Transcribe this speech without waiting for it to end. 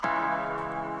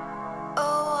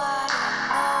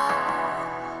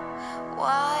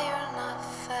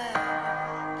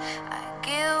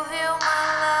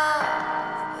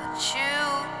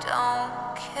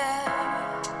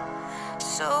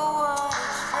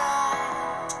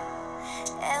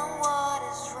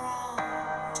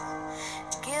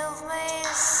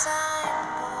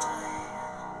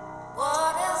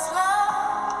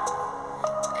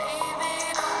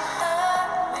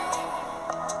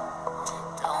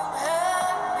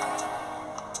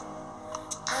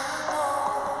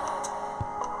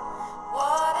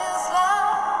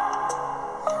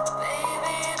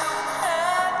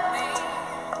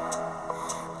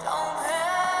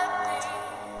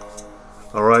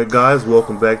Alright guys,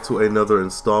 welcome back to another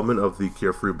installment of the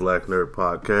Carefree Black Nerd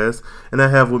Podcast. And I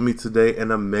have with me today an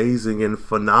amazing and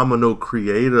phenomenal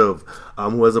creative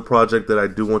who has a project that I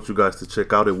do want you guys to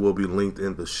check out. It will be linked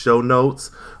in the show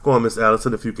notes. Go on, Miss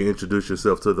Allison, if you can introduce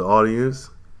yourself to the audience.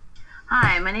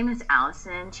 Hi, my name is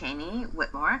Allison Cheney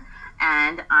Whitmore,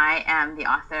 and I am the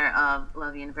author of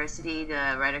Love University,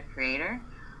 the writer-creator.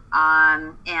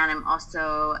 And I'm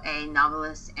also a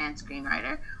novelist and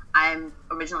screenwriter. I'm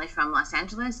originally from Los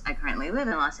Angeles. I currently live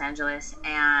in Los Angeles,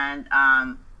 and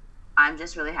I'm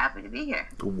just really happy to be here.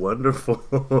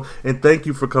 Wonderful. And thank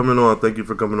you for coming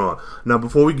on. Now,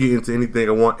 before we get into anything,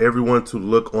 I want everyone to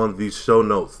look on these show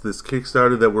notes. This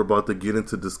Kickstarter that we're about to get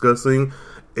into discussing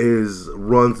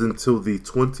runs until the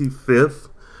 25th.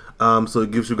 So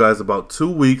it gives you guys about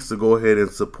 2 weeks to go ahead and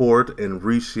support and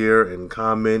reshare and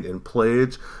comment and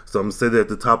pledge. So I'm going to say that at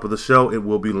the top of the show. It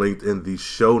will be linked in the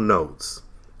show notes.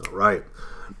 All right.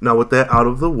 Now, with that out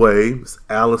of the way, Ms.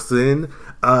 Allison,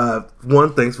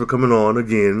 thanks for coming on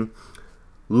again.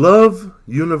 Love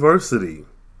University.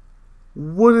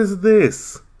 What is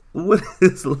this? What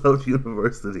is Love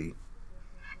University?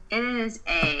 It is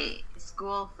a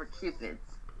school for Cupids,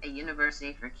 a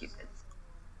university for Cupids.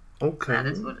 Okay. That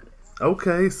is what it is.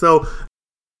 Okay, so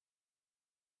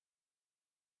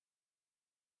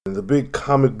the big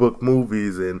comic book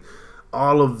movies and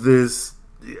all of this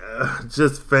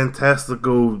just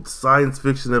fantastical science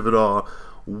fiction of it all.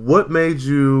 What made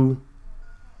you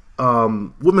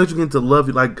get into love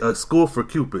like a school for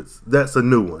Cupids? That's a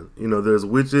new one. You know, there's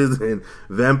witches and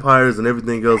vampires and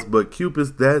everything else, but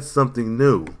Cupids, that's something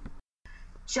new.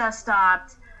 Just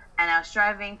stopped, and I was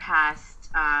driving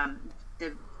past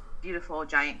the beautiful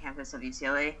giant campus of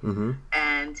UCLA,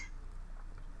 and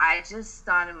I just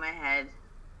thought in my head,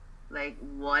 like,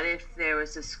 what if there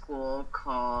was a school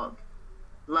called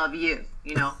Love You,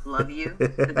 Love You,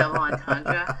 the double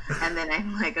entendre, and then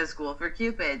I'm like a school for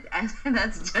Cupid, and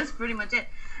that's just pretty much it.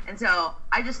 And so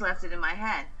I just left it in my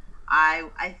head.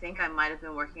 I think I might have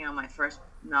been working on my first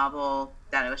novel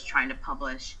that I was trying to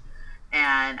publish,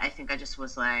 and I think I just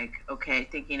was like, okay,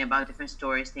 thinking about different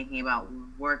stories, thinking about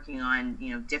working on,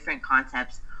 different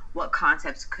concepts, what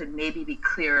concepts could maybe be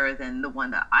clearer than the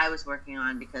one that I was working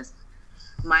on, because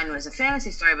mine was a fantasy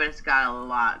story, but it's got a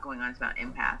lot going on. It's about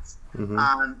empaths.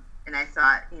 And I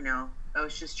thought, I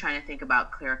was just trying to think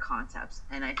about clear concepts.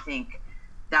 And I think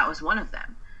that was one of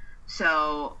them.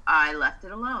 So I left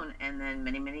it alone. And then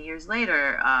many, many years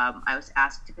later, I was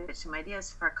asked to pitch some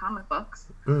ideas for comic books.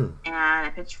 And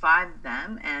I pitched 5 of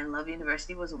them. And Love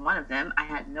University was one of them. I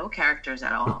had no characters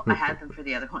at all. I had them for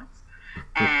the other ones.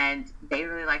 And they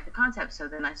really liked the concept. So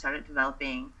then I started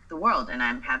developing the world. And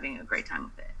I'm having a great time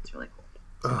with it. It's really cool.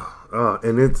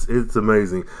 And it's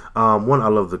amazing. I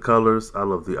love the colors, I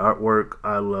love the artwork,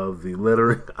 I love the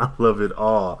lettering, I love it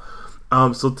all.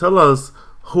 So tell us,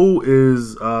 who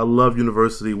is Love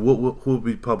University? Who will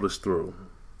be published through?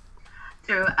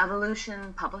 Through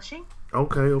Evolution Publishing.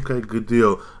 Okay, good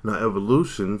deal. Now,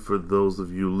 Evolution, for those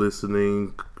of you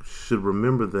listening, should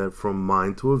remember that from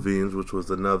Mind to Avenge, which was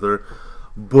another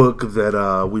book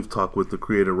that we've talked with the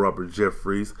creator Robert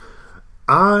Jeffries.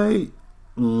 I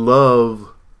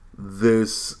love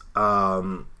this, I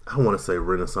don't want to say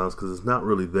renaissance because it's not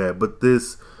really that, but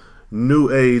this new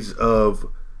age of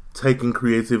taking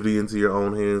creativity into your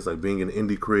own hands, like being an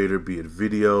indie creator, be it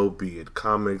video, be it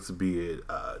comics, be it,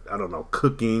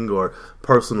 cooking or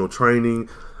personal training.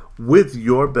 With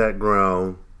your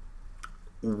background,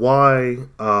 why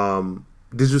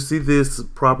did you see this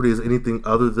property as anything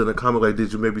other than a comic? Like,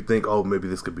 did you maybe think, oh, maybe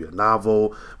this could be a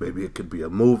novel, maybe it could be a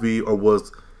movie, or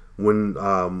was when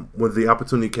the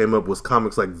opportunity came up, was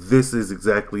comics like, this is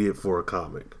exactly it for a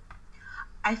comic?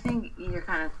 I think you're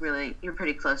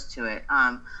pretty close to it.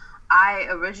 I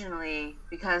originally,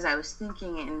 because I was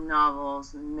thinking in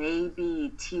novels,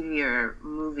 maybe TV or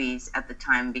movies at the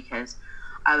time, because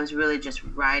I was really just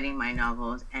writing my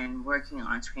novels and working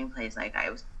on screenplays. Like, I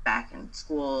was back in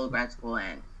school, grad school,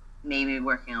 and maybe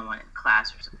working on one in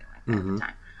class or something like that at the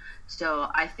time. So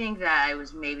I think that I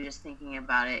was maybe just thinking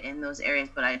about it in those areas,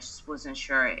 but I just wasn't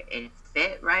sure it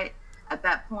fit right at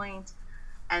that point.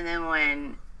 And then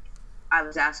when I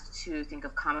was asked to think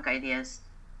of comic ideas,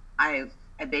 I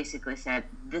basically said,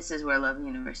 this is where Love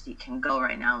University can go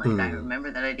right now. Like, I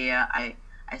remember that idea.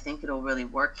 I think it'll really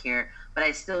work here, but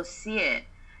I still see it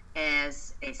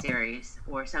as a series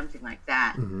or something like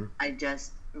that. I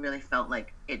just really felt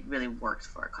like it really worked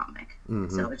for a comic.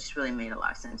 So it just really made a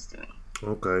lot of sense to me.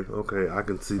 Okay, I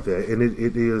can see that, and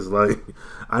it is like,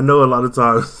 I know a lot of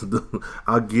times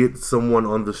I'll get someone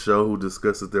on the show who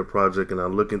discusses their project, and I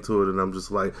look into it, and I'm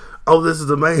just like, oh, this is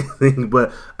amazing.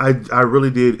 But I really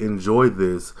did enjoy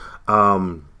this.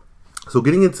 So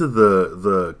getting into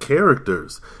the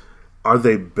characters, are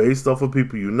they based off of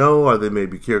people you know? Are they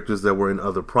maybe characters that were in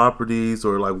other properties,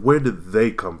 or like where did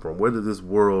they come from? Where did this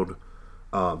world,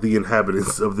 the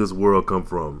inhabitants of this world, come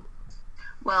from?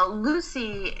 Well,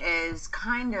 Lucy is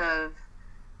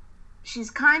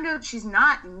she's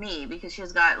not me because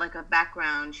she's got like a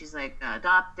background. She's like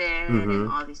adopted and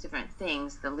all these different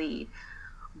things, the lead.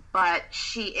 But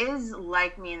she is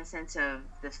like me in the sense of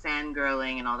the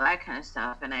fangirling and all that kind of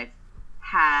stuff. And I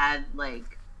have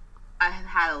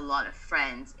had a lot of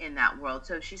friends in that world.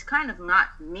 So she's kind of not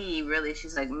me, really.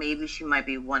 She's like, maybe she might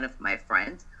be one of my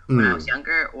friends when I was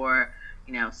younger, or,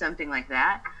 something like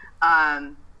that.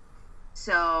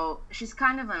 So she's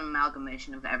kind of an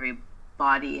amalgamation of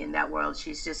everybody in that world.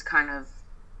 She's just kind of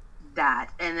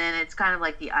that. And then it's kind of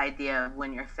like the idea of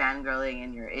when you're fangirling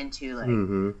and you're into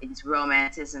like these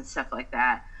romances and stuff like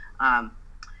that.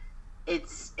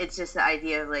 It's just the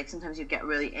idea of like sometimes you get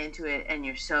really into it and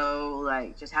you're so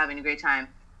like just having a great time,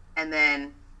 and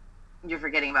then you're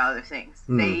forgetting about other things.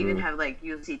 They even have like,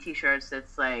 you'll see t-shirts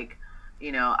that's like,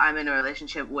 I'm in a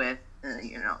relationship with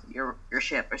your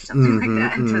ship or something like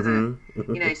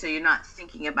that. So you're not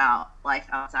thinking about life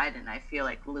outside. And I feel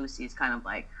like Lucy's kind of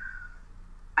like,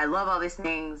 I love all these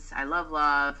things, I love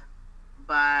love,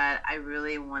 but I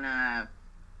really want to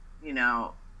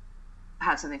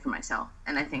have something for myself.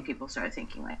 And I think people started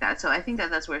thinking like that. So I think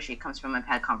that's where she comes from. I've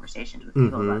had conversations with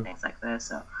people about things like this.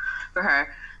 So for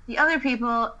her, the other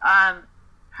people,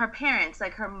 her parents,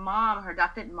 like her mom, her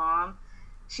adopted mom,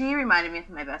 she reminded me of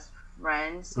my best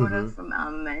friend, sort of, from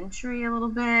elementary a little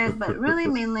bit, but really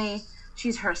mainly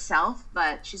she's herself,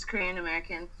 but she's Korean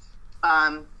American.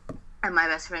 And my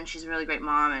best friend, she's a really great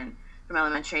mom, and from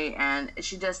elementary, and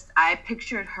I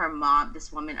pictured her mom,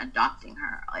 this woman adopting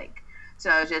her, like,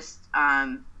 so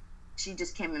she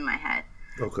just came in my head.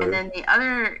 Okay. And then the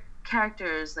other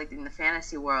characters, like in the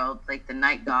fantasy world, like the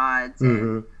night gods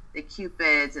and the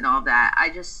cupids and all that, I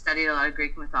just studied a lot of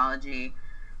Greek mythology,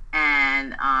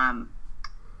 and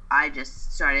I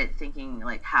just started thinking,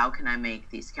 like, how can I make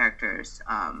these characters,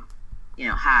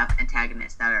 have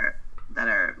antagonists that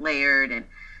are layered,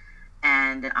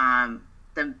 and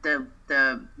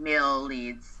the male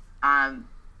leads,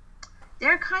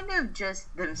 they're kind of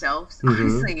just themselves.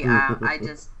 Honestly, I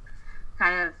just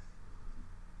kind of,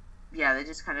 they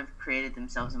just kind of created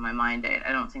themselves in my mind.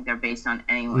 I don't think they're based on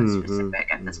anyone specific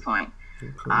at this point.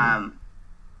 Okay.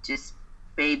 Just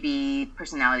baby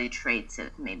personality traits of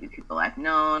maybe people I've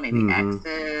known, maybe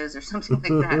exes or something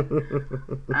like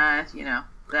that.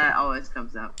 That always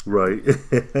comes up. Right.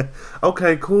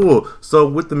 Okay, cool. So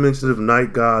with the mention of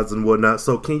night gods and whatnot,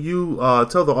 so can you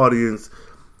tell the audience,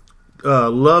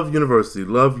 Love University,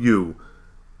 Love U,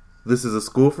 this is a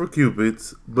school for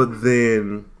cupids, but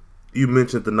then you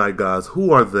mentioned the night gods.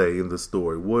 Who are they in the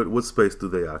story? What space do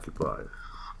they occupy?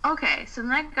 Okay, so the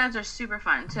night gods are super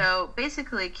fun. So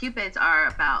basically, cupids are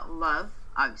about love,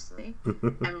 obviously,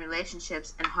 and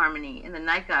relationships and harmony, and the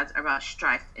night gods are about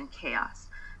strife and chaos.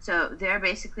 So they're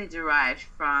basically derived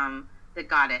from the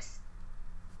goddess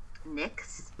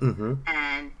Nyx,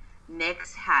 and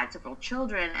Nyx had several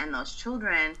children, and those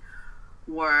children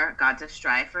were gods of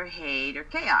strife or hate or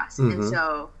chaos. And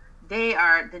so they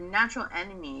are the natural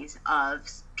enemies of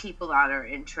people that are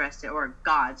interested, or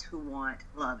gods who want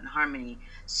love and harmony.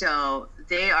 So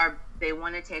they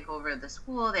want to take over the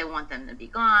school. They want them to be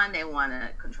gone. They want to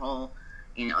control,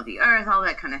 the earth, all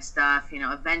that kind of stuff,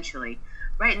 eventually.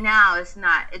 Right now, there's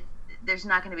not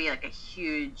going to be like a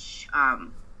huge,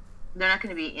 they're not going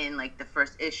to be in like the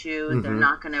first issue. They're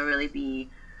not going to really be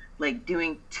like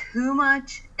doing too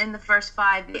much in the first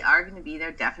 5. They are going to be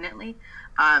there, definitely.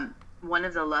 One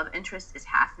of the love interests is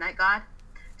half night god.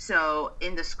 So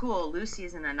in the school, Lucy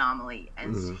is an anomaly,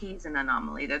 and he's an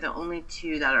anomaly. They're the only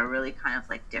two that are really kind of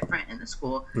like different in the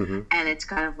school. And it's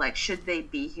kind of like, should they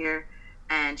be here?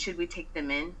 And should we take them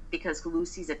in? Because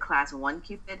Lucy's a class 1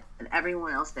 Cupid, and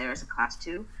everyone else there is a class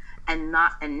 2. And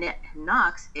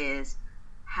Nox is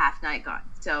half night god.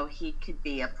 So he could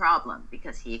be a problem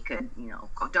because he could,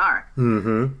 go dark.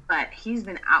 But he's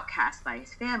been outcast by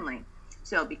his family.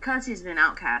 So because he's been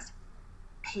outcast,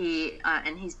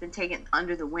 he's been taken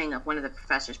under the wing of one of the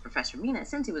professors, Professor Mina,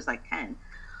 since he was like 10.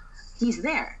 He's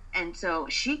there. And so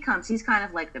she comes, he's kind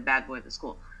of like the bad boy of the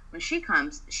school. When she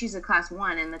comes, she's a class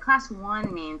 1, and the class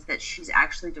 1 means that she's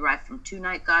actually derived from 2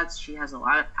 night gods. She has a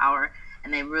lot of power,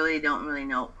 and they really don't really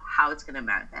know how it's going to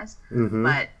manifest. Mm-hmm.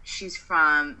 But she's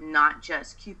from not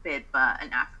just Cupid, but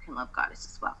an African love goddess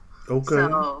as well. Okay.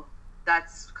 So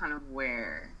that's kind of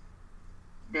where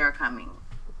they're coming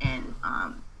in.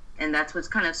 And that's what's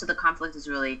kind of, so the conflict is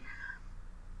really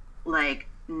like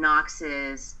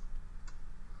Nox's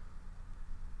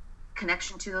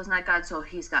connection to those night gods. So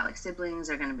he's got like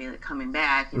siblings are going to be like coming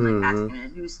back and like asking him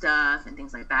to do stuff and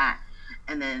things like that.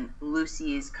 And then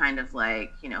Lucy's kind of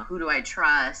like, you know, who do I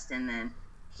trust? And then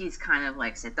he's kind of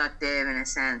like seductive in a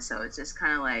sense. So it's just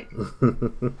kind of like,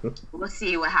 we'll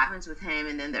see what happens with him.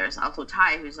 And then there's also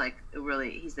Ty, who's like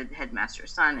really, he's the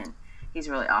headmaster's son and he's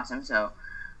really awesome. So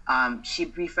she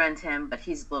befriends him, but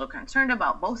he's a little concerned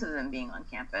about both of them being on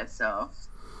campus. So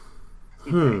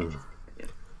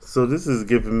So this is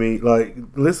giving me, like,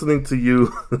 listening to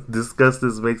you discuss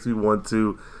this makes me want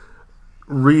to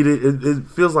read it. It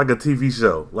feels like a TV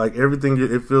show. Like everything,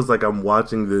 it feels like I'm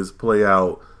watching this play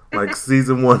out, like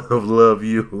season 1 of Love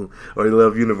U or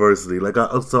Love University. Like,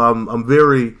 so I'm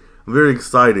very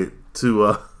excited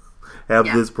to have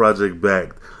this project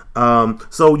backed.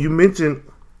 So you mentioned.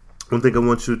 One thing I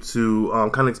want you to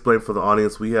kind of explain for the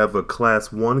audience: we have a Class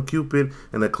 1 Cupid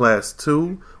and a Class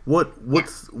 2.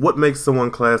 What makes someone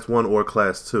Class 1 or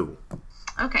Class 2?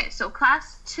 Okay, so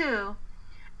Class 2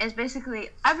 is basically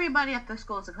everybody at the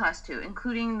school is a Class 2,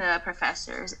 including the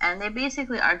professors, and they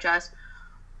basically are just,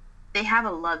 they have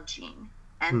a love gene,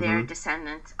 and they're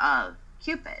descendants of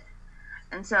Cupid,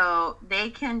 and so they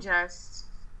can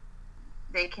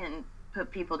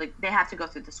put people to, they have to go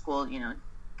through the school,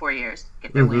 4 years,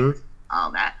 get their wings,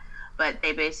 all that. But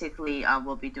they basically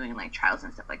will be doing like trials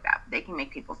and stuff like that. They can make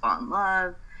people fall in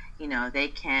love.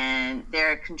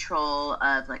 They're in control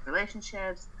of like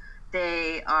relationships.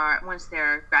 They are, once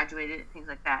they're graduated, things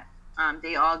like that,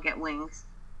 they all get wings.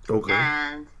 Okay.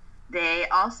 And they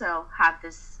also have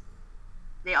this,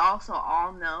 they also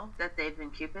all know that they've been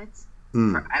Cupids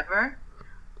forever,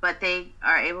 but they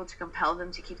are able to compel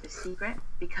them to keep the secret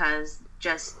because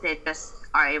they just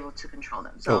are able to control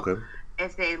them. So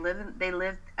if they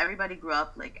lived, everybody grew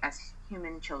up like as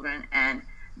human children and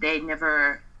they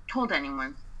never told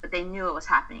anyone, but they knew it was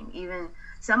happening. Even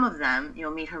some of them, you'll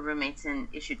meet her roommates in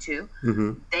issue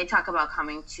 2. They talk about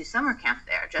coming to summer camp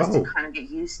there just to kind of get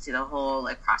used to the whole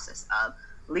like process of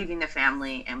leaving the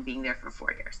family and being there for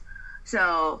 4 years.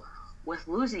 So with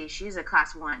Lucy, she's a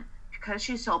Class 1. Because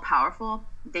she's so powerful,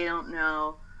 they don't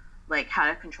know like how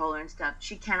to control her and stuff.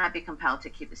 She cannot be compelled to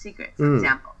keep a secret, for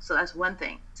example. So that's one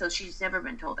thing. So she's never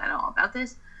been told at all about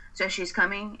this. So she's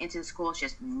coming into the school, she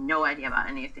has no idea about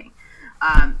anything.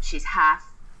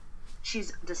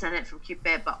 She's descended from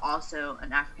Cupid, but also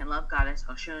an African love goddess,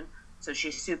 Oshun. So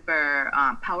she's super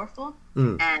powerful.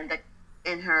 And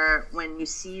when you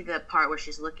see the part where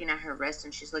she's looking at her wrist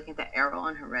and she's looking at the arrow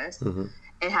on her wrist,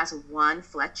 it has 1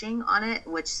 fletching on it,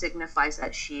 which signifies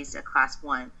that she's a Class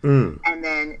 1. And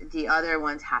then the other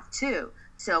ones have 2.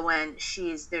 So when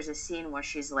there's a scene where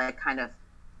she's like kind of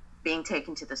being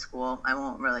taken to the school. I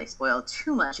won't really spoil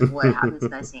too much of what happens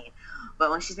in that scene. But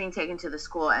when she's being taken to the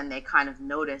school and they kind of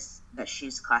notice that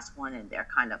she's Class 1 and they're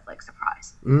kind of like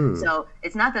surprised. So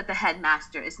it's not the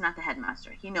headmaster.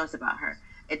 He knows about her.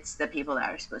 It's the people that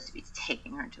are supposed to be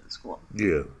taking her to the school.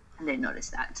 Yeah. And they notice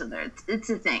that. So it's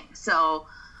a thing. So,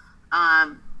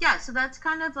 so that's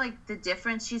kind of like the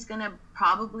difference. She's going to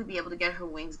probably be able to get her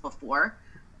wings before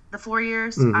the 4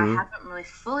 years. I haven't really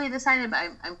fully decided, but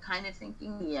I'm kind of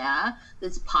thinking,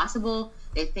 it's possible.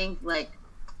 They think like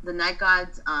the night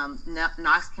gods,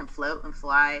 Nox can float and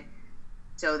fly.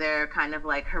 So they're kind of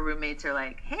like, her roommates are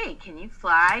like, hey, can you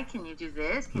fly? Can you do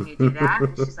this? Can you do that?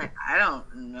 And she's like, I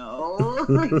don't know.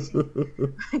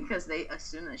 Because they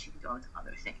assume that she can go into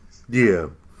other things. Yeah.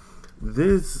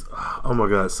 Oh my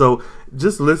God. So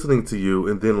just listening to you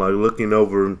and then like looking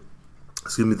over,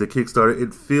 the Kickstarter,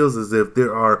 it feels as if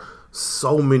there are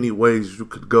so many ways you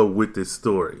could go with this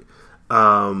story.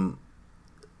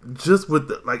 Just with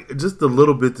just the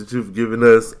little bit that you've given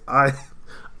us,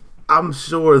 I'm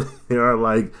sure there are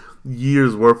like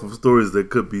years worth of stories that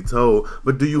could be told,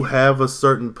 but do you have a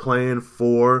certain plan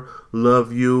for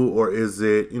Love U, or is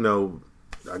it,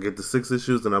 I get the 6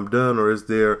 issues and I'm done, or is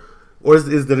there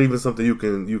even something you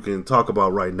can talk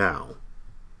about right now?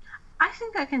 I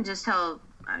think I can just tell,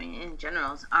 in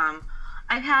general,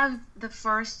 I have the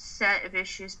first set of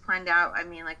issues planned out.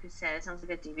 Like you said, it sounds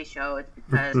like a TV show. It's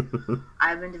because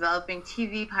I've been developing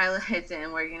TV pilots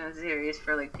and working on series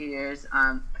for like 2 years.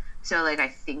 So like I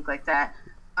think like that.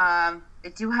 I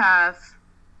do have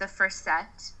the first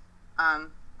set,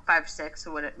 5, 6,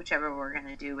 or whichever we're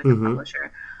gonna do with the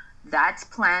publisher. That's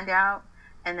planned out,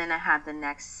 and then I have the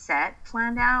next set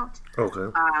planned out.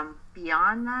 Okay.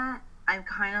 Beyond that, I'm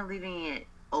kind of leaving it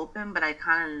open, but I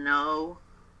kind of know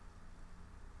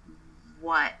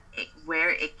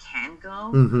where it can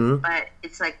go. Mm-hmm. But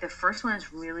it's like the first one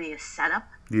is really a setup.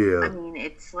 Yeah. I mean,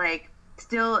 it's like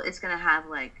still it's gonna have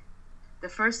like the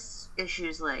first issue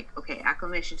is like, okay,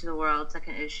 acclimation to the world.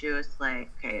 Second issue is like,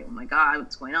 okay, oh my god,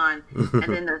 what's going on?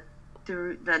 And then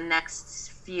the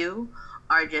next few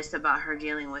are just about her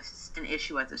dealing with an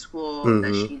issue at the school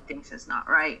that she thinks is not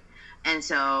right. And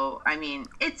so, I mean,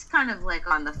 it's kind of like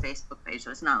on the Facebook page, so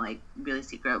it's not like really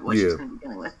secret what she's going to be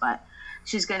dealing with, but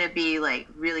she's going to be like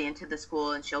really into the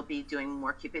school, and she'll be doing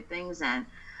more Cupid things, and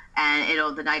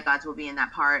the Night Gods will be in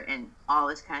that part and all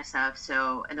this kind of stuff.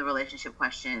 So, and the relationship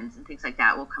questions and things like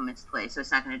that will come into play. So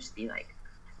it's not going to just be like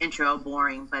intro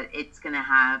boring, but it's going to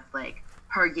have like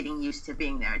her getting used to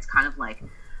being there. It's kind of like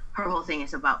her whole thing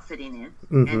is about fitting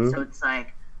in. And so it's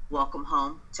like welcome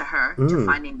home to her, to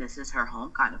finding this is her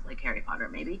home, kind of like Harry Potter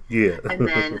maybe. Yeah. And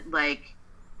then like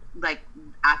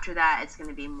after that, it's going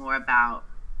to be more about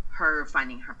her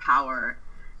finding her power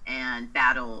and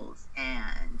battles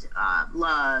and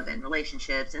love and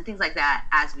relationships and things like that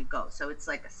as we go. So it's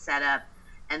like a setup,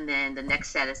 and then the next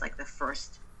set is like the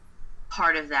first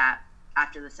part of that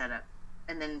after the setup,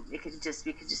 and then we could just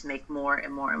make more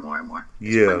and more and more and more.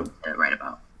 Yeah. To write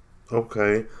about.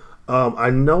 Okay. I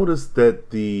noticed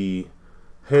that the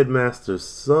headmaster's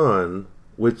son,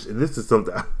 which this is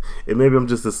something, and maybe I'm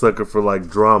just a sucker for like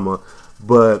drama,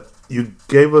 but you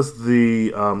gave us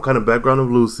the kind of background of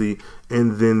Lucy,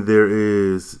 and then there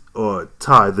is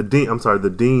Ty, the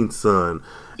dean's son,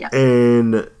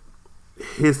 and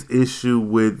his issue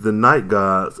with the Night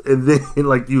Gods, and then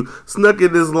like you snuck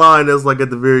in this line that's like at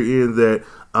the very end that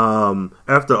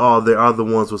after all, they are the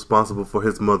ones responsible for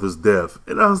his mother's death.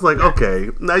 And I was like, okay,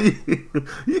 now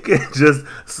you can't just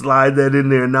slide that in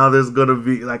there. Now there's gonna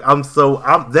be like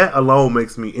that alone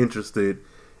makes me interested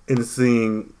in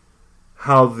seeing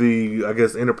how the, I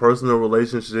guess, interpersonal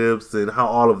relationships and how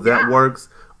all of that works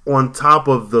on top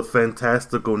of the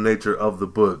fantastical nature of the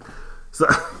book. So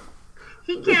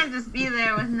he can't just be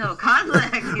there with no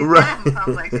conflict. He's right. gotta have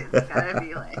conflict. It's gotta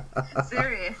be like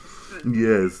serious.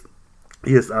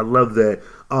 Yes, I love that.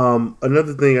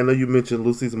 Another thing, I know you mentioned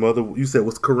Lucy's mother, you said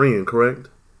was Korean, correct?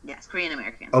 Yes, Korean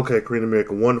American. Okay, Korean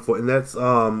American, wonderful. And that's,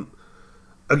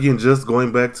 again, just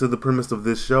going back to the premise of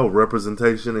this show,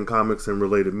 representation in comics and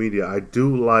related media. I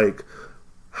do like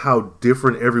how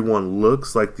different everyone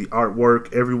looks, like the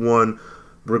artwork, everyone,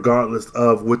 regardless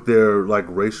of what their like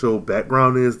racial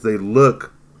background is, they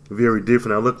look very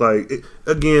different. I look like,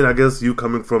 again, I guess you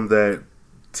coming from that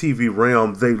TV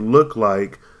realm, they look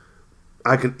like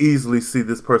I can easily see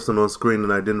this person on screen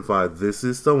and identify this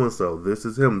is so-and-so, this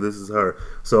is him, this is her.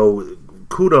 So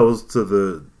kudos to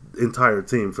the entire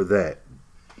team for that.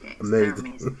 Yes,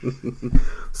 amazing.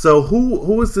 So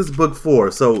who is this book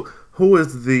for? So who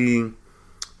is the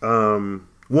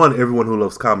everyone who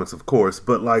loves comics, of course,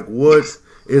 but like what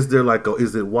is there like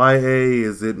is it YA?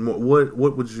 Is it more,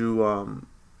 what would you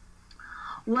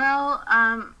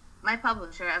my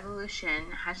publisher,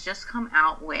 Evolution, has just come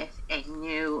out with a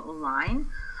new line,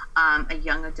 a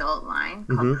young adult line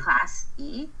called Class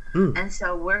E. And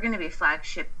so we're going to be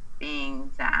flagshipping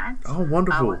that. Oh,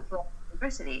 wonderful. With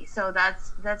University. So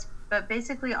but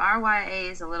basically our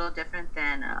YA is a little different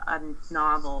than a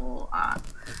novel.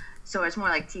 So it's more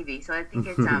like TV. So I think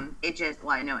it's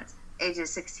I know it's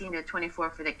ages 16 to 24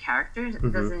 for the characters.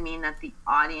 It doesn't mean that the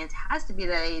audience has to be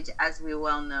that age, as we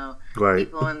well know. Right.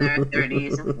 People in their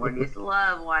 30s and 40s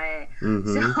love YA.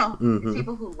 So it's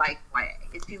people who like YA.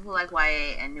 It's people who like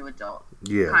YA and new adult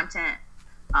content,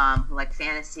 who like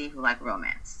fantasy, who like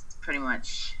romance. Pretty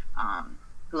much,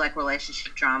 who like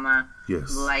relationship drama.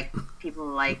 Yes. Who like people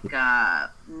who like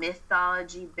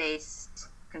mythology-based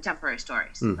contemporary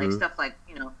stories. Like stuff like,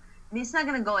 it's not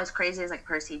going to go as crazy as like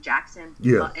Percy Jackson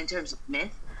in terms of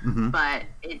myth, but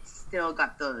it's still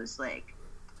got those like,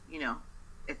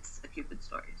 it's a Cupid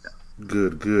story. So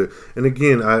good. And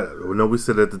again, I know we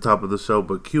said at the top of the show,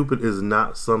 but Cupid is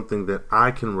not something that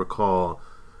I can recall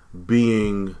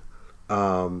being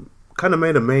kind of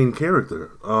made a main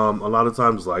character. A lot of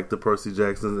times, like the Percy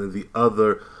Jacksons and the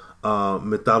other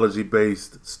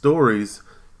mythology-based stories,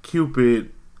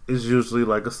 Cupid is usually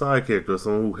like a side character,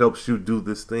 someone who helps you do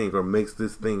this thing or makes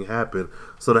this thing happen.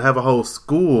 So to have a whole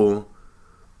school,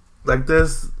 like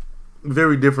that's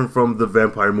very different from the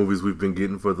vampire movies we've been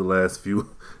getting for the last few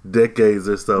decades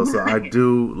or so. So I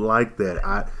do like that.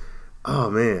 I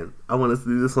want to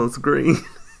see this on screen.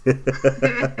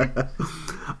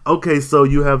 Okay, so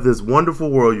you have this wonderful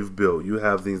world you've built. You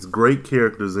have these great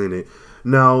characters in it.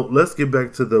 Now, let's get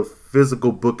back to the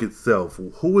physical book itself.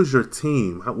 Who is your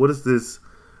team? What is this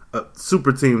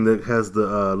super team that has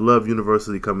the Love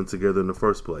University coming together in the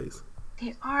first place.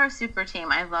 They are a super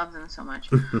team. I love them so much.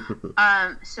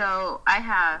 So I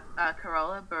have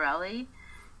Carola Borelli.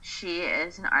 She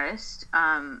is an artist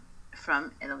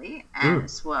from Italy,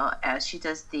 as well as she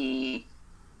does the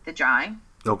drawing,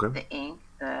 the ink,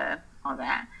 all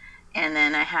that. And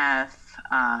then I have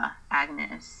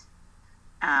Agnes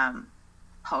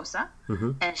Posa,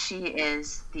 and she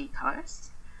is the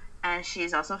colorist, and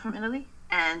she's also from Italy.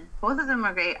 And both of them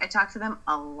are great. I talk to them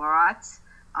a lot.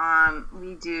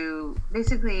 We do,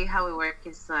 basically how we work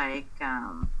is like,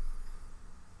 I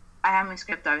have my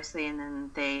script obviously, and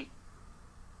then they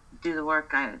do the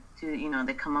work.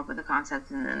 They come up with the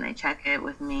concept, and then they check it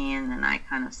with me, and then I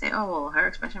kind of say, oh, well, her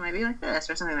expression might be like this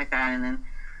or something like that. And then,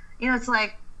 it's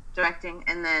like directing,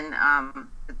 and then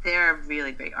they're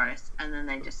really great artists, and then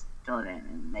they just fill it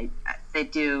in, and they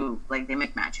do, like, they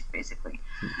make magic basically.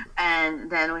 And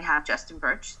then we have Justin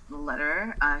Birch, the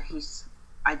letterer.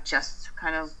 I just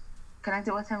kind of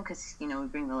connected with him because we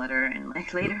bring the letter in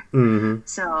like later.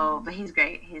 So, but he's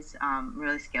great. He's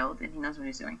really skilled, and he knows what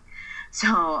he's doing. So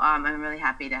I'm really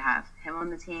happy to have him on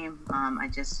the team. I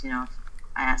just I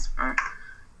asked for,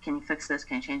 can you fix this?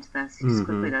 Can you change this? He just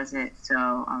quickly does it. So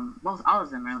all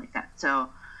of them are like that. So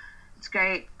it's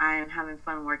great. I'm having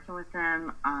fun working with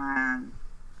them. I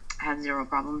have zero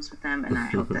problems with them, and I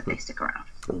hope that they stick around.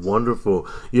 Wonderful.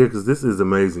 Yeah, because this is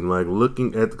amazing. Like,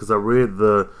 looking at, because I read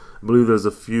I believe there's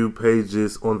a few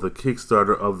pages on the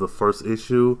Kickstarter of the first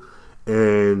issue,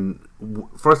 and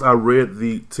first I read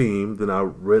the team, then I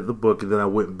read the book, and then I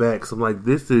went back. So I'm like,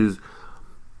 this is,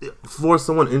 for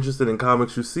someone interested in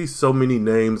comics, you see so many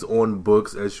names on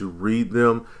books as you read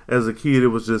them. As a kid, it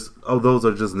was just, oh, those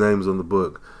are just names on the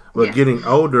book. But getting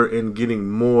older and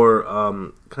getting more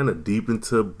kind of deep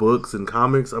into books and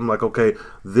comics, I'm like, okay,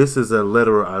 this is a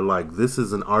letterer I like. This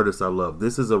is an artist I love.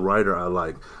 This is a writer I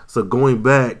like. So going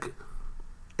back,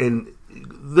 and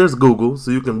there's Google,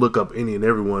 so you can look up any and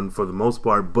everyone for the most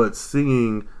part, but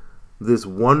seeing this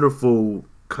wonderful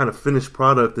kind of finished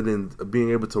product and then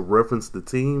being able to reference the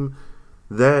team,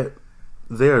 that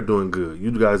they are doing good.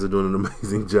 You guys are doing an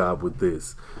amazing job with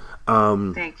this.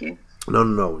 Thank you.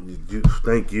 No.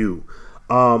 Thank you.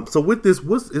 So with this,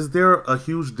 is there a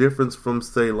huge difference from,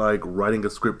 say, like writing a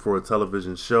script for a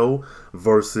television show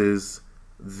versus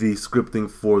the scripting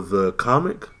for the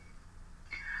comic?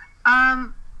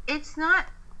 It's not.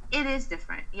 It is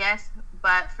different, yes.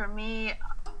 But for me,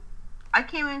 I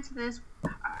came into this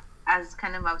as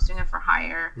kind of, I was doing it for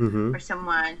hire for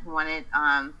someone who wanted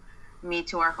me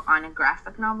to work on a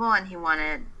graphic novel, and he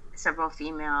wanted several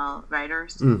female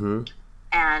writers.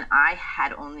 And I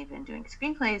had only been doing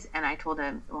screenplays, and I told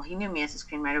him, well, he knew me as a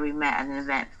screenwriter. We met at an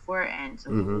event before, and so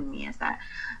he knew me as that.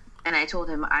 And I told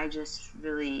him, I just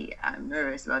really am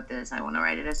nervous about this. I want to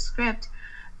write it as a script.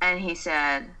 And he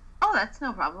said, oh, that's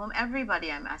no problem. Everybody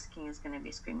I'm asking is going to be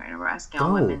a screenwriter. We're asking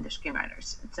all women, they're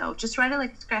screenwriters. So just write it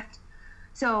like a script.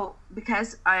 So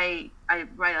because I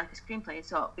write like a screenplay,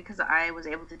 so because I was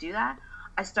able to do that,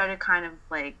 I started kind of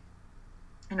like,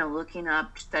 looking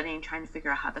up, studying, trying to figure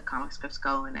out how the comic scripts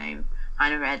go, and I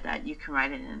kind of read that you can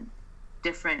write it in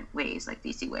different ways, like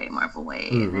DC way, Marvel way,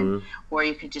 and then, or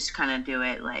you could just kind of do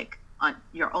it like on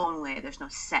your own way. There's no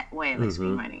set way, like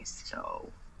screenwriting is so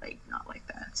like not like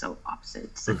that, so opposite.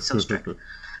 It's like so strict.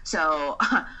 So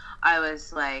I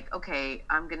was like, okay,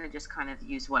 I'm gonna just kind of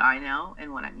use what I know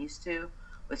and what I'm used to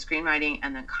with screenwriting,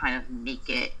 and then kind of make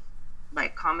it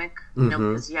like comic,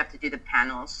 because you have to do the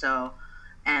panels. So.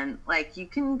 And like you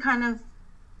can kind of,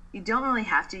 you don't really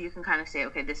have to. You can kind of say,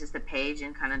 okay, this is the page,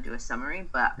 and kind of do a summary.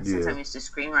 But since I'm used to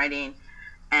screenwriting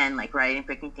and like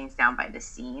breaking things down by the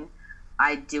scene,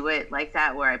 I do it like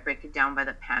that, where I break it down by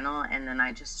the panel, and then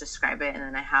I just describe it, and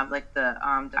then I have like the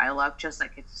dialogue just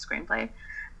like it's a screenplay.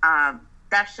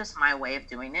 That's just my way of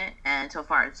doing it, and so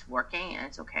far it's working, and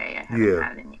it's okay. I haven't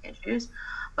had any issues,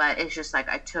 but it's just like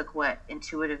I took what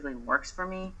intuitively works for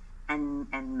me and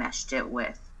meshed it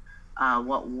with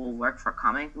what will work for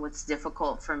comic. What's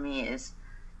difficult for me is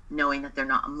knowing that they're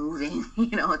not moving.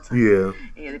 It's like,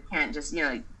 they can't just,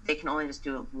 they can only just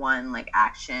do one like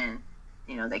action.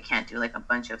 They can't do like a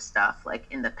bunch of stuff like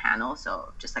in the panel.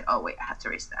 So just like, oh wait, I have to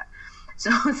erase that. So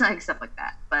it's like stuff like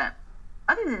that. But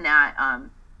other than that,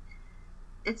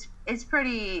 it's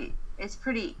pretty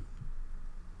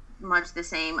much the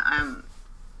same.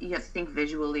 You have to think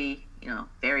visually.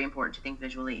 Very important to think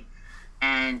visually.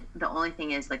 And the only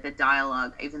thing is, like, the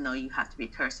dialogue, even though you have to be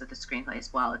terse with the screenplay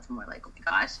as well, it's more like, oh my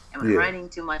gosh, am I writing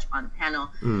too much on the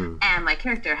panel? And my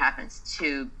character happens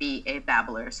to be a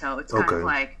babbler, so it's kind of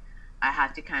like I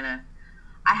have to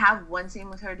I have one scene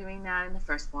with her doing that in the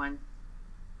first one,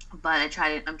 but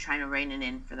I'm trying to rein it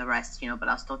in for the rest, but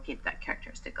I'll still keep that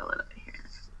characteristic a little bit here.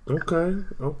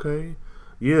 Okay.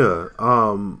 Yeah.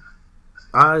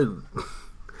 I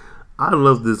I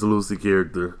love this Lucy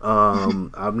character.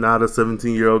 I'm not a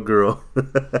 17-year-old girl,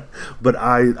 but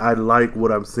I like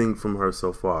what I'm seeing from her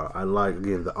so far. I like,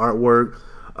 again, the artwork,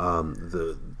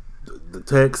 the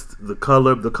text, the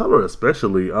color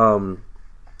especially. A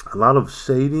lot of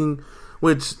shading,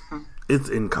 which it's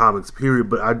in comics, period.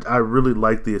 But I really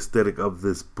like the aesthetic of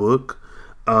this book.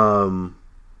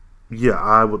 Yeah,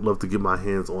 I would love to get my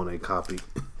hands on a copy.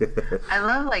 I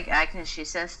love, like, Agnes. She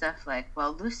says stuff like,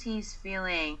 well, Lucy's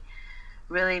feeling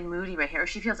really moody right here.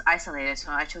 She feels isolated,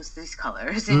 so I chose these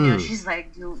colors. And, she's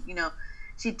like,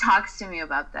 she talks to me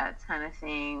about that kind of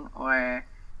thing. Or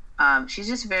she's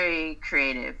just very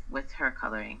creative with her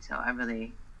coloring. So I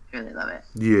really, really love it.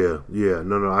 Yeah.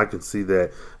 No, I can see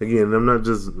that. Again, I'm not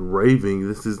just raving.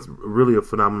 This is really a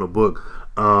phenomenal book.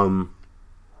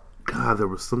 God, there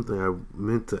was something I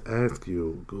meant to ask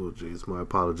you. Oh, jeez, my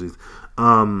apologies.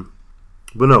 But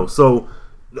no, so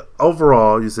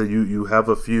overall, you said you have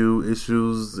a few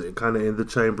issues kind of in the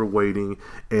chamber waiting,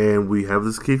 and we have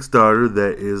this Kickstarter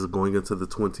that is going into the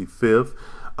 25th.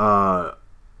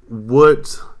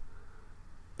 What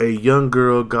a young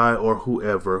girl, guy, or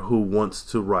whoever who wants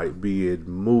to write, be it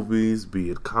movies,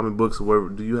 be it comic books, or whatever,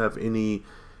 do you have any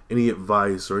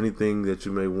advice or anything that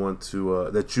you may want to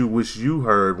that you wish you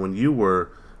heard when you were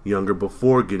younger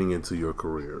before getting into your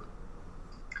career?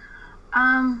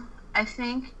 I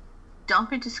think don't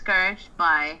be discouraged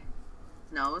by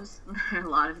no's. There are a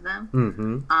lot of them.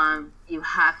 Mm-hmm. You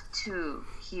have to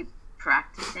keep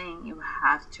practicing. You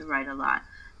have to write a lot.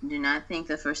 Do not think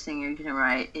the first thing you're going to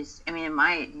write is, it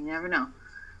might, you never know.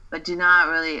 But do not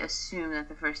really assume that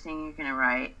the first thing you're going to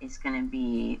write is going to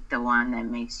be the one that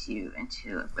makes you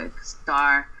into a big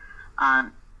star.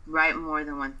 Write more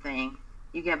than one thing.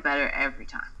 You get better every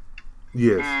time.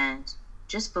 Yes. And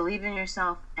just believe in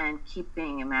yourself and keep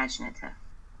being imaginative.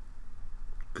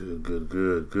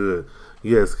 Good.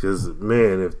 Yes, because,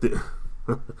 man,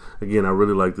 again, I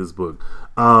really like this book.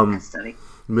 Study.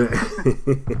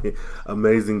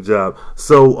 Amazing job.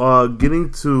 So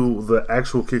getting to the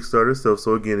actual Kickstarter stuff,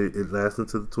 so again it lasts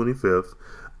until the 25th,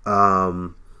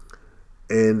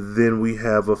 and then we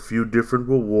have a few different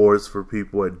rewards for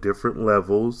people at different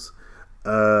levels.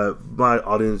 My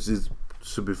audience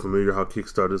should be familiar how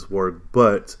Kickstarters work,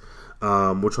 but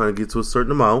we're trying to get to a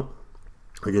certain amount.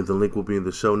 Again, the link will be in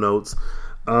the show notes.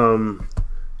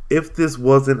 If this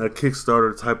wasn't a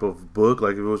Kickstarter type of book,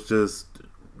 like if it was just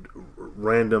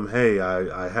random, hey,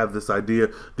 I have this idea,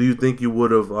 do you think you would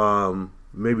have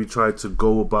maybe tried to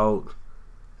go about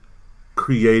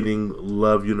creating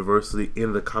Love University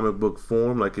in the comic book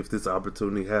form, like if this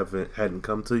opportunity hadn't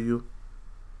come to you?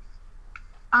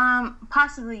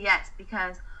 Possibly, yes,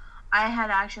 because I had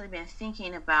actually been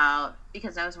thinking about,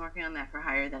 because I was working on that for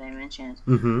hire that I mentioned.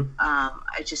 Mm-hmm.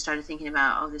 I just started thinking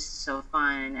about, this is so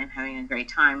fun. I'm having a great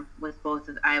time with both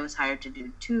of. I was hired to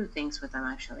do 2 things with them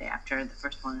actually after the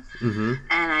first one, mm-hmm.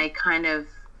 and I kind of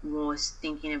was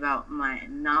thinking about my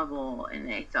novel, and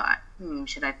I thought,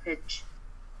 should I pitch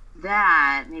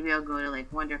that? Maybe I'll go to like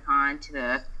WonderCon, to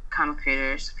the comic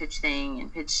creators pitch thing,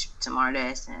 and pitch some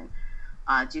artists and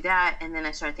do that. And then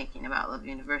I started thinking about Love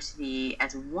University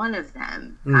as one of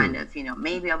them, kind of,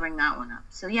 maybe I'll bring that one up.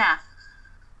 So yeah,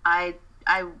 I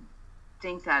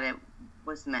think that it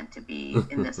was meant to be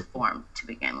in this form to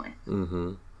begin with.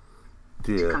 Mm-hmm.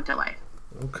 To come to life.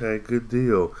 Okay, good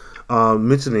deal.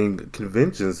 Mentioning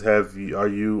conventions, are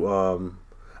you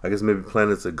I guess maybe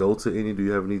planning to go to any? Do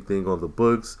you have anything on the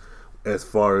books as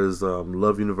far as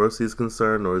Love University is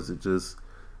concerned, or is it just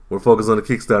we're focused on the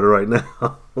Kickstarter right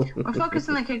now? We're focused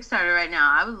on the Kickstarter right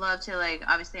now. I would love to,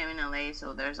 obviously I'm in LA,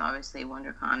 so there's obviously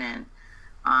WonderCon and,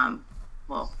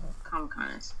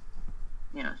 Comic-Con is,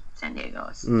 San Diego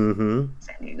is mm-hmm.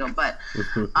 San Diego. But,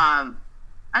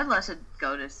 I'd love to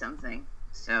go to something.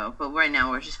 So, but right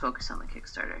now we're just focused on the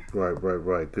Kickstarter.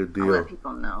 Right. Good deal. I'll let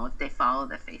people know if they follow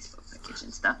the Facebook page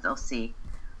and stuff. They'll see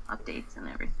updates and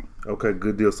everything. Okay,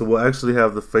 good deal. So we'll actually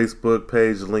have the Facebook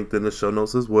page linked in the show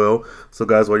notes as well. So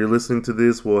guys, while you're listening to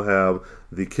this, we'll have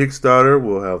the Kickstarter,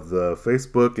 we'll have the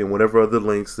Facebook, and whatever other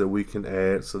links that we can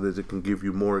add so that it can give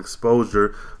you more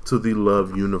exposure to the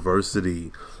Love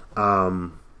University.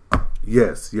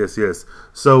 Yes.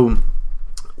 So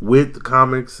with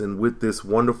comics and with this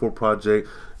wonderful project,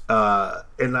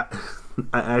 and I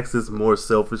ask this more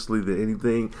selfishly than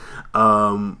anything,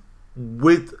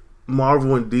 with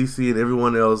Marvel and DC and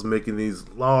everyone else making these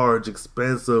large,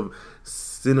 expansive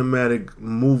cinematic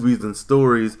movies and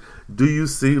stories, do you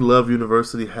see Love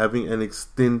University having an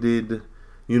extended,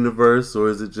 universe, or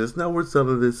is it just, no, we're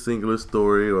telling this singular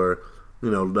story, or,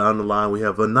 down the line we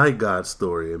have a Night God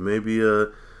story, and maybe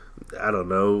I don't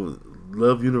know,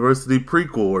 Love University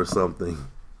prequel or something?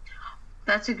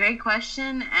 That's a great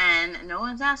question, and no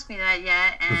one's asked me that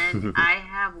yet, and I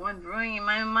have one brewing in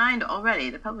my mind already.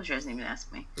 The publisher hasn't even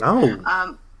asked me.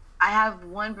 Oh. I have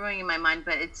one brewing in my mind,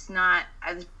 but it's not...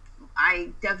 I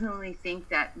definitely think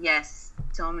that, yes,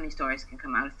 so many stories can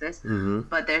come out of this,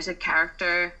 but there's a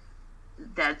character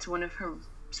that's one of her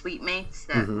sweet mates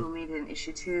that Umi did in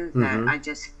issue 2 that I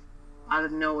just, out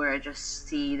of nowhere, just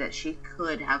see that she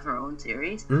could have her own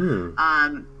series. But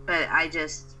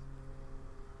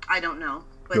I don't know.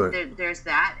 But there's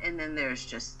that, and then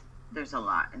there's a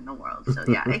lot in the world. So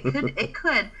yeah, it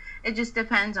could. It just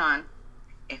depends on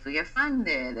if we get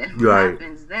funded and what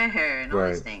happens there and all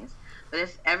these things. But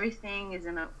if everything is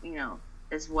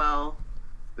is well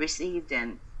received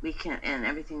and and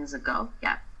everything is a go,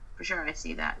 yeah, for sure I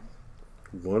see that.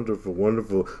 Wonderful,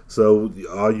 wonderful. So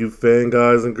all you fan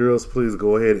guys and girls, please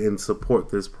go ahead and support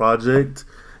this project.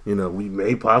 We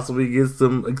may possibly get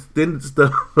some extended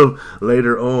stuff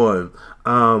later on.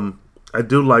 I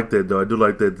do like that, though. I do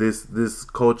like that this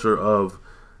culture of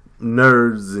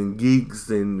nerds and geeks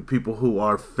and people who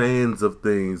are fans of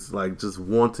things, like just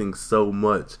wanting so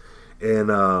much and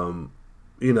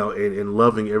and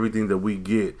loving everything that we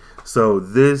get. So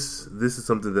this is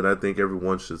something that I think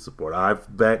everyone should support.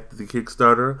 I've backed the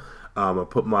Kickstarter. I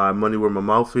put my money where my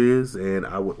mouth is, and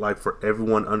I would like for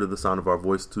everyone under the sound of our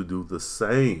voice to do the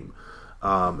same.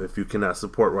 If you cannot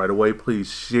support right away,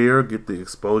 please share, get the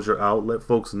exposure out, let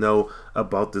folks know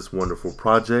about this wonderful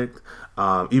project.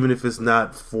 Even if it's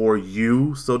not for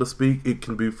you, so to speak, it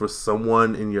can be for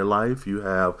someone in your life. You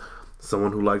have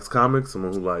someone who likes comics,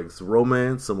 someone who likes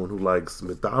romance, someone who likes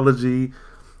mythology,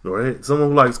 or someone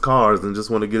who likes cars and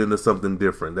just want to get into something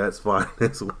different. That's fine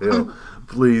as well.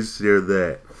 Please share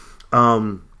that.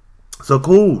 So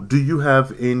cool. Do you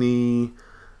have any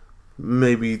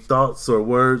maybe thoughts or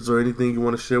words or anything you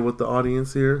want to share with the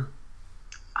audience here?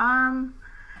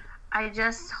 I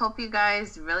just hope you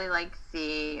guys really like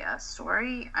the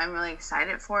story. I'm really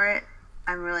excited for it.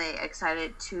 I'm really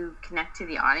excited to connect to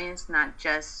the audience, not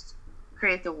just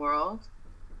create the world.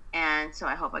 And so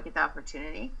I hope I get the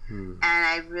opportunity. And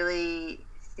I really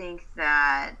think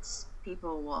that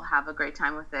people will have a great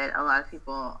time with it. A lot of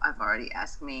people have already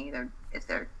asked me if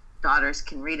their daughters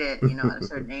can read it, at a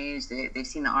certain age. They've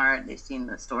seen the art, they've seen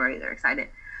the story, they're excited.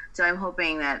 So I'm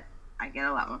hoping that I get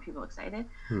a lot more people excited.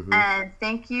 And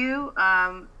thank you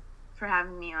for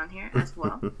having me on here as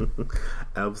well.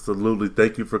 Absolutely.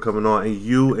 Thank you for coming on. And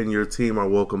you and your team are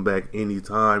welcome back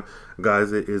anytime.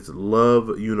 Guys, it is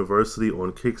Love University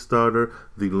on Kickstarter.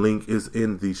 The link is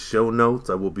in the show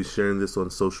notes. I will be sharing this on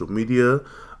social media.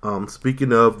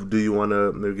 Speaking of, do you want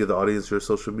to maybe give the audience your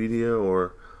social media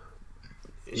or?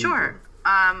 Sure.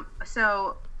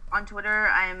 So on Twitter,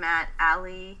 I am at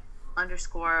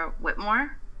Ali_Whitmore.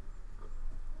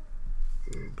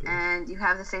 Okay. And you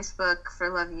have the Facebook for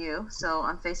Love You. So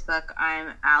on Facebook,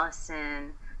 I'm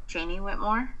Allison Cheney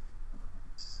Whitmore.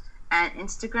 And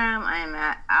Instagram, I am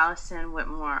at Allison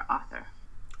Whitmore Author.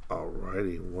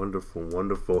 Alrighty, wonderful,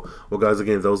 wonderful. Well, guys,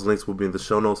 again, those links will be in the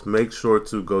show notes. Make sure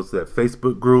to go to that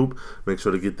Facebook group. Make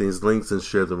sure to get these links and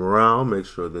share them around. Make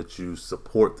sure that you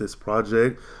support this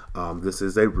project. This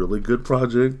is a really good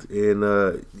project, and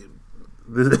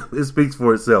it speaks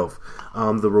for itself.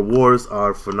 The rewards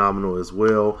are phenomenal as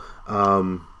well.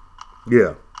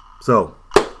 So,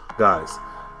 guys,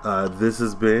 this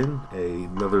has been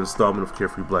another installment of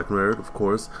Carefree Black Nerd. Of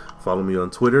course, follow me on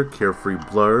Twitter, Carefree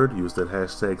Blurred. Use that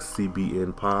hashtag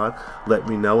CBNPod. Let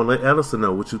me know and let Allison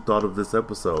know what you thought of this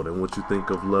episode and what you think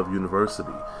of Love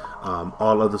University.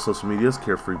 All other social medias,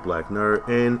 Carefree Black Nerd.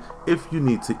 And if you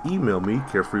need to email me,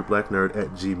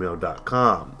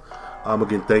 carefreeblacknerd@gmail.com.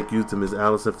 Again, thank you to Ms.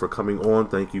 Allison for coming on.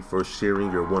 Thank you for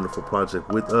sharing your wonderful project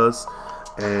with us.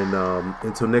 And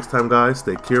until next time, guys,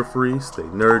 stay carefree, stay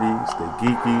nerdy, stay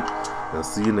geeky, and I'll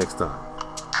see you next time.